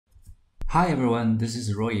Hi everyone, this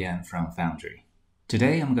is Roy Yan from Foundry.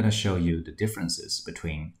 Today I'm going to show you the differences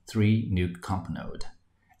between three Nuke comp node,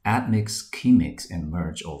 AddMix, KeyMix, and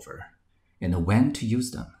MergeOver, and when to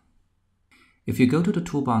use them. If you go to the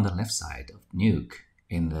toolbar on the left side of Nuke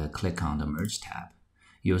and click on the Merge tab,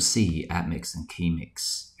 you'll see AddMix and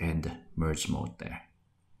KeyMix and Merge mode there.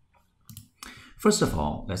 First of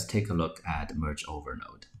all, let's take a look at MergeOver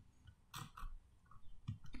node.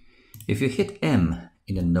 If you hit M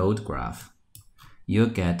in the node graph, you'll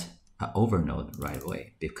get an over node right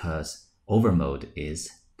away because over mode is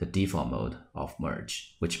the default mode of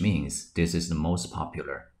merge, which means this is the most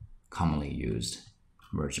popular, commonly used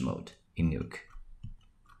merge mode in Nuke.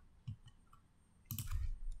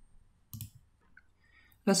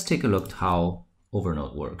 Let's take a look at how over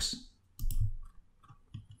node works.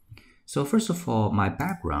 So first of all, my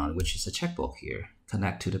background, which is a checkbox here,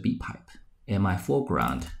 connect to the B pipe. And my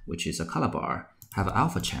foreground, which is a color bar, have an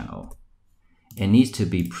alpha channel. It needs to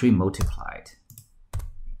be pre-multiplied.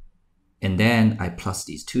 And then I plus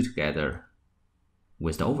these two together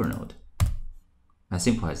with the over node. As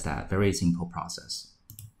simple as that, very simple process.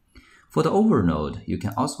 For the over node, you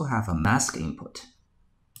can also have a mask input.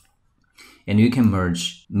 And you can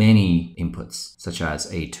merge many inputs, such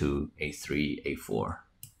as A2, A3, A4.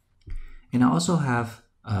 And I also have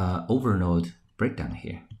an over node breakdown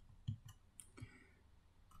here.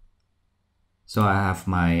 So I have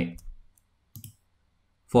my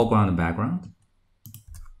foreground and background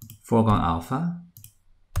alpha,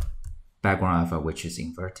 background alpha which is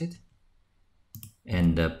inverted,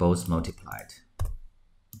 and both multiplied.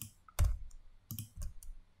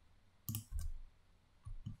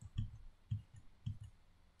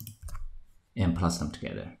 And plus them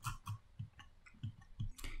together.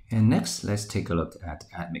 And next, let's take a look at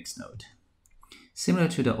AddMix node. Similar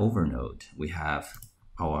to the over node, we have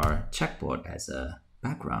our checkboard as a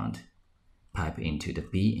background pipe into the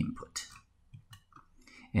B input.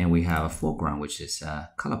 And we have a foreground, which is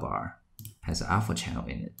a color bar, has an alpha channel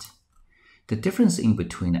in it. The difference in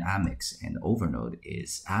between AddMix and over node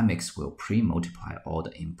is AddMix will pre-multiply all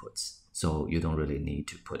the inputs, so you don't really need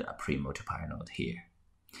to put a pre-multiplier node here.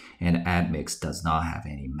 And AddMix does not have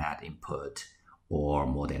any mat input or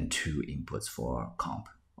more than 2 inputs for comp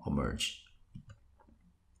or merge.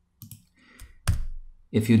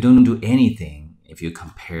 If you don't do anything, if you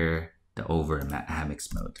compare the over and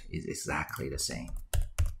AddMix mode, it's exactly the same.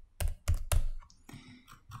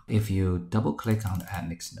 If you double click on the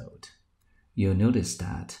AddMix node, you'll notice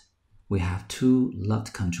that we have 2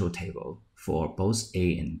 LUT control tables for both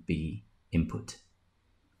A and B input.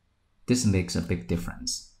 This makes a big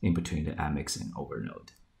difference in between the AddMix and over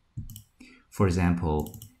node. For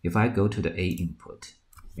example, if I go to the A input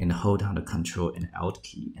and hold down the Control and Alt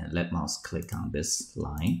key and let mouse click on this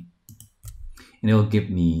line, and it will give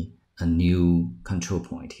me a new control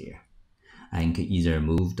point here. I can either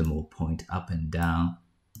move the move point up and down,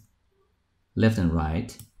 left and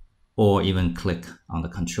right, or even click on the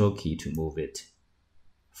Control key to move it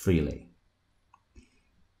freely.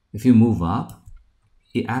 If you move up,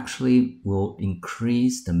 it actually will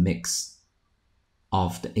increase the mix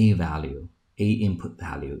of the A value, A input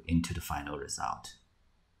value into the final result.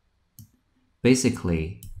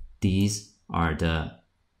 Basically, these are the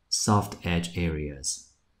soft edge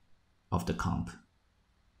areas of the comp.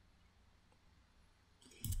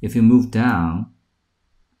 If you move down,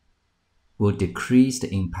 we'll decrease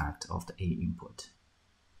the impact of the A input.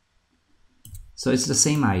 So it's the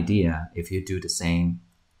same idea if you do the same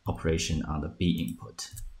operation on the B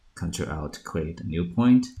input. Control Alt, create a new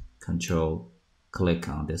point, Control, click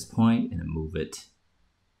on this point and move it.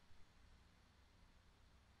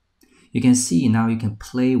 You can see now you can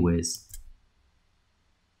play with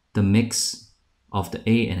the mix of the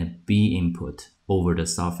A and B input over the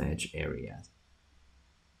soft edge area.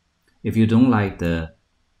 If you don't like the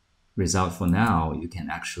result for now, you can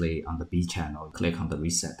actually, on the B channel, click on the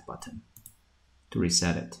reset button to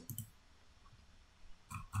reset it.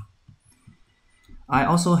 I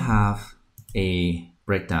also have a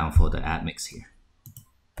breakdown for the AddMix here.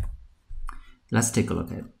 Let's take a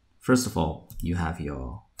look at it. First of all, you have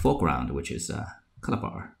your foreground, which is a color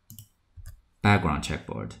bar, background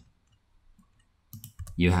checkboard.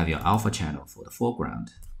 You have your alpha channel for the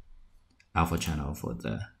foreground, alpha channel for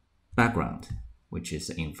the background, which is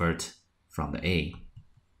invert from the A.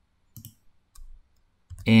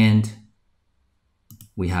 And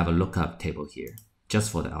we have a lookup table here just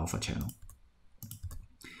for the alpha channel.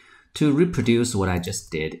 To reproduce what I just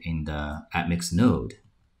did in the AddMix node,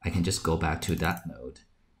 I can just go back to that node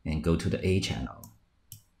and go to the A channel.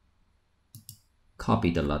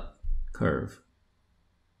 Copy the LUT curve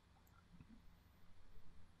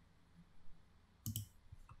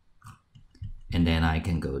And then I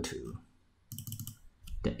can go to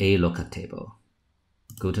the A lookup table,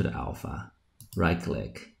 go to the alpha, right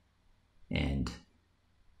click, and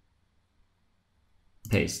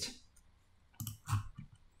paste.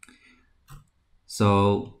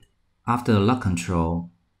 So after lock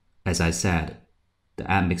control, as I said, the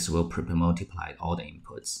AddMix will multiply all the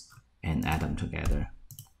inputs and add them together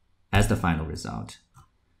as the final result.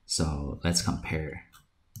 So let's compare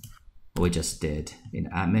what we just did in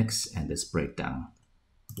AddMix and this breakdown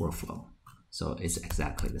workflow. So it's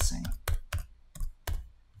exactly the same.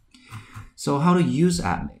 So how to use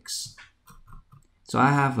AddMix? So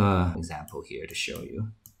I have an example here to show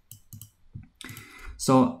you.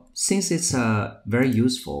 So since it's very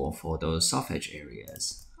useful for those soft edge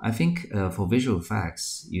areas, I think for visual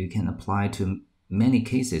effects, you can apply to many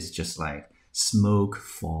cases, just like smoke,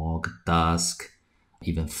 fog, dusk,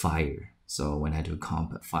 even fire. So when I do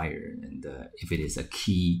comp fire, and if it is a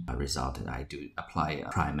key result, I do apply a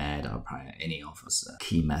Primed or any of those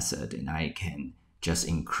key method, and I can just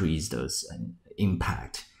increase those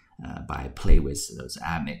impact by play with those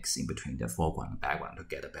AddMix in between the foreground and background to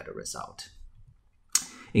get a better result.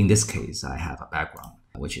 In this case, I have a background,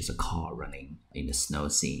 which is a car running in the snow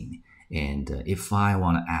scene. And if I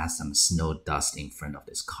want to add some snow dust in front of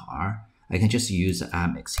this car, I can just use the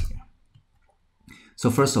AddMix here. So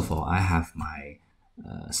first of all, I have my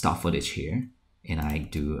stock footage here, and I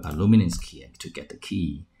do a luminance key to get the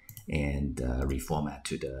key and reformat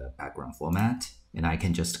to the background format. And I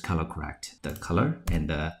can just color correct the color and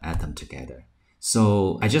add them together.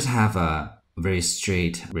 So I just have a very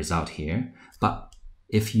straight result here. But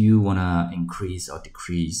if you want to increase or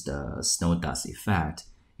decrease the snow dust effect,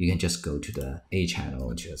 you can just go to the A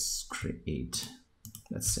channel, just create,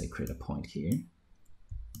 let's say create a point here,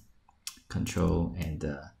 control, and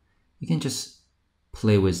you can just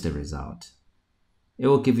play with the result. It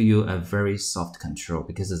will give you a very soft control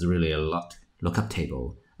because it's really a lookup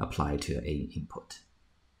table applied to A input.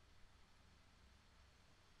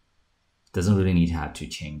 Doesn't really need to have to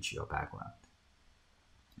change your background.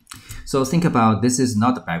 So think about, this is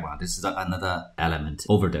not the background, this is another element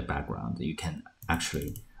over the background. You can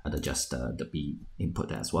actually adjust the B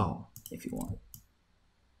input as well if you want.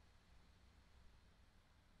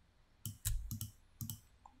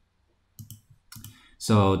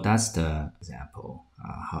 So that's the example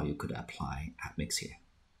how you could apply AddMix here.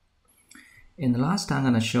 In the last time,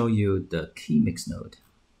 I'm going to show you the KeyMix node.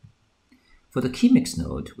 For the KeyMix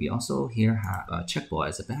node, we also here have a checkboard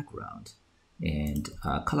as a background and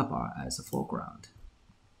a color bar as a foreground.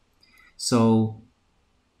 So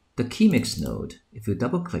the KeyMix node, if you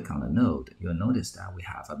double click on the node, you'll notice that we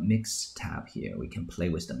have a mix tab here. We can play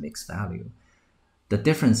with the mix value. The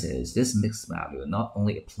difference is this mix value not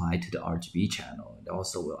only apply to the RGB channel, it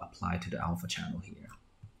also will apply to the alpha channel here.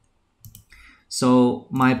 So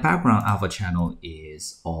my background alpha channel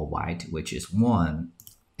is all white, which is 1,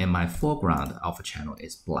 and my foreground alpha channel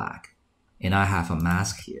is black. And I have a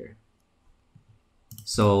mask here.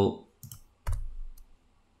 So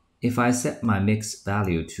if I set my mix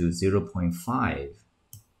value to 0.5,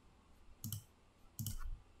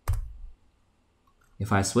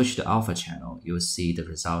 if I switch to alpha channel, you'll see the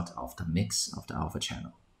result of the mix of the alpha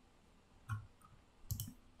channel.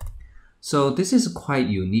 So this is a quite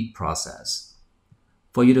unique process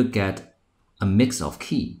for you to get a mix of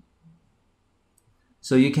key.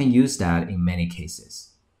 So you can use that in many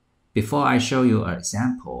cases. Before I show you an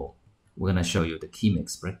example, we're going to show you the key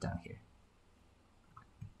mix breakdown here.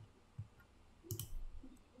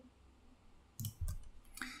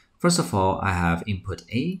 First of all, I have input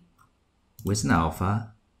A with an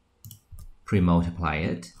alpha, pre-multiply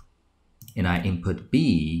it, and I input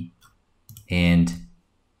B and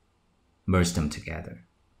merge them together.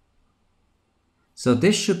 So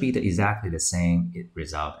this should be exactly the same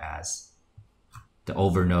result as the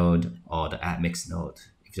over node or the AddMix node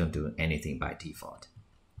if you don't do anything by default.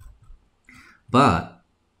 But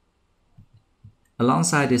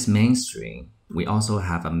alongside this main string, we also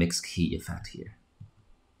have a mix key effect here.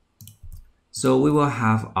 So we will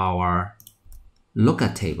have our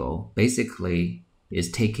lookup table basically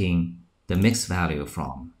is taking the mix value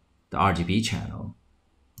from the RGB channel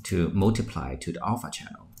to multiply to the alpha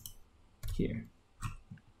channel here.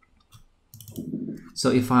 So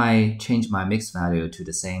if I change my mix value to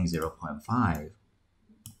the same 0.5,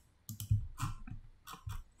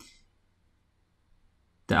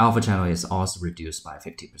 the alpha channel is also reduced by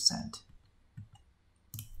 50%.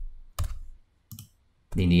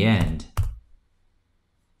 In the end,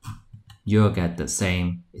 you'll get the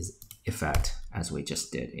same effect as we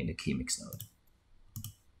just did in the KeyMix node.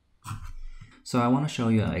 So I want to show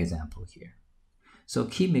you an example here. So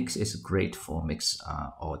KeyMix is great for mix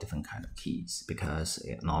all different kind of keys because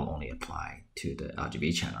it not only apply to the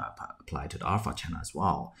RGB channel, apply to the alpha channel as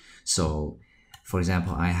well. So for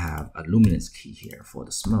example, I have a luminance key here for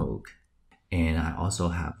the smoke, and I also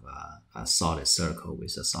have a solid circle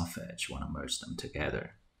with a soft edge. Want to merge them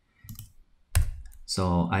together.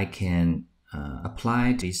 So I can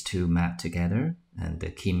apply these two map together and the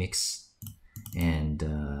KeyMix and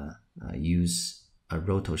use a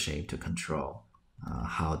roto shape to control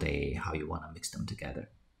how you want to mix them together.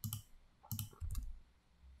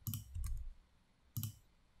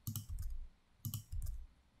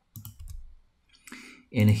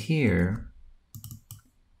 In here,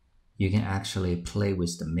 you can actually play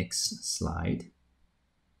with the mix slide.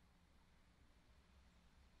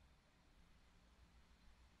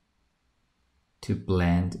 To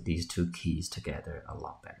blend these two keys together a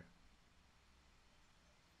lot better.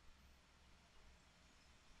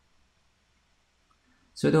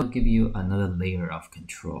 So it'll give you another layer of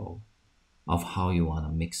control of how you want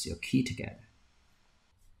to mix your key together.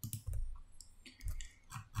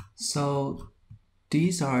 So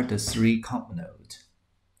these are the 3 comp nodes: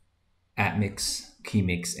 AddMix,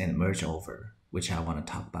 KeyMix, and MergeOver, which I want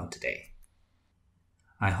to talk about today.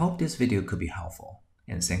 I hope this video could be helpful,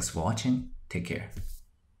 and thanks for watching. Take care.